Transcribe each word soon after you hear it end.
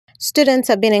Students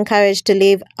have been encouraged to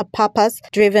live a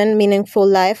purpose-driven, meaningful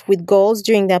life with goals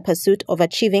during their pursuit of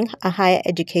achieving a higher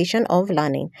education of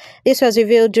learning. This was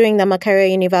revealed during the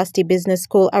Makerere University Business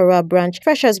School Arua Branch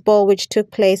Freshers Ball, which took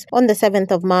place on the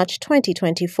 7th of March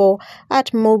 2024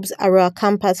 at MUB's Arua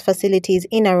campus facilities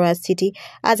in Arua City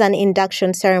as an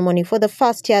induction ceremony for the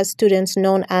first-year students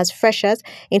known as freshers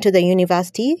into the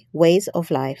university ways of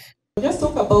life. Just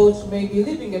talk about maybe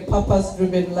living a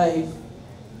purpose-driven life.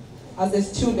 As a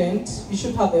student, you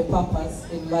should have a purpose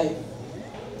in life.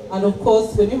 And of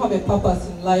course, when you have a purpose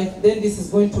in life, then this is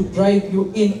going to drive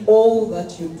you in all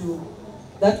that you do.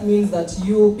 That means that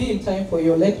you'll be in time for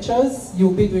your lectures,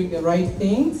 you'll be doing the right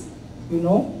things,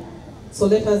 So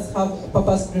let us have a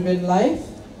purpose-driven life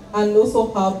and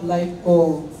also have life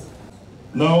goals.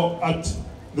 Now, at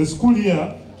the school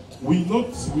year, we do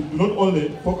not only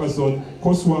focus on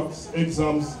coursework,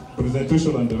 exams,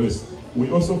 presentation, and the rest. We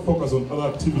also focus on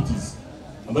other activities.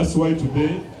 And that's why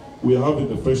today we are having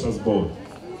the Freshers Ball.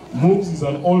 MUBS is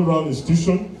an all-round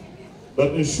institution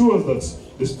that ensures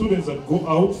that the students that go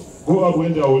out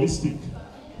when they are holistic.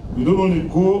 You don't only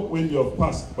go when you have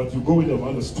passed, but you go when you have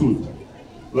understood.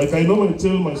 Like I normally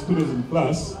tell my students in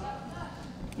class,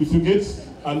 if you get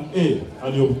an A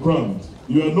and you've crammed,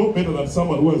 you are no better than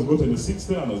someone who has gotten a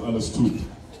 60 and has understood.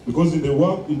 Because in the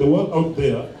world out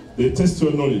there, they test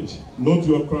your knowledge, not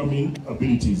your cramming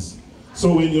abilities.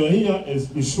 So when you're here,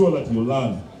 ensure that you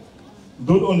learn.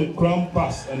 Don't only cram,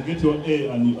 pass, and get your A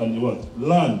and you what?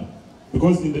 Learn.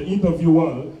 Because in the interview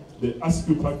world, they ask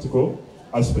you practical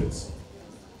aspects.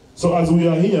 So as we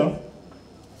are here,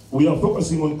 we are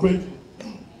focusing on creating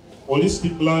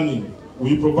holistic learning.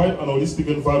 We provide an holistic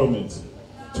environment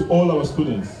to all our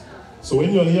students. So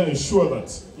when you're here, ensure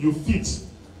that you fit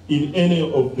in any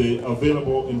of the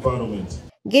available environment.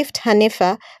 Gift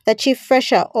Hanifa, the chief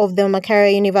fresher of the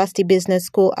Makerere University Business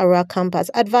School Arua campus,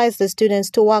 advised the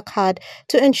students to work hard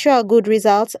to ensure good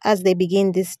results as they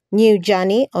begin this new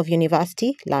journey of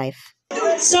university life.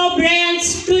 So brilliant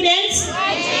students,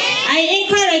 I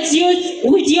encourage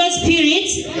you with your spirit.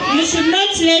 You should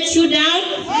not let you down.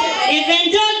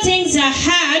 Even though things are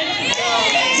hard,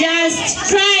 just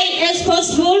try as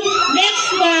possible. Make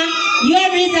sure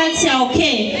your results are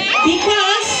okay.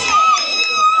 Because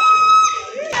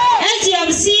as you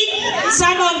have seen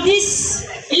some of these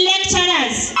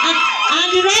lecturers,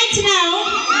 and right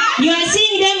now you are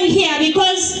seeing them here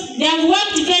because they have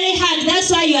worked very hard.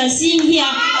 That's why you are seeing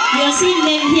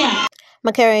them here.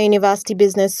 Makerere University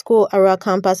Business School Arua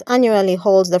campus annually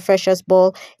holds the Freshers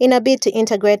Ball in a bid to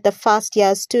integrate the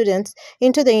first-year students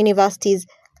into the university's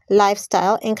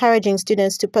lifestyle, encouraging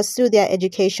students to pursue their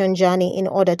education journey in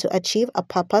order to achieve a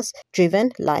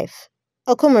purpose-driven life.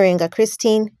 Okumuringa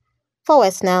Christine, for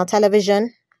West Nile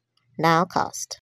Television, Nilecast.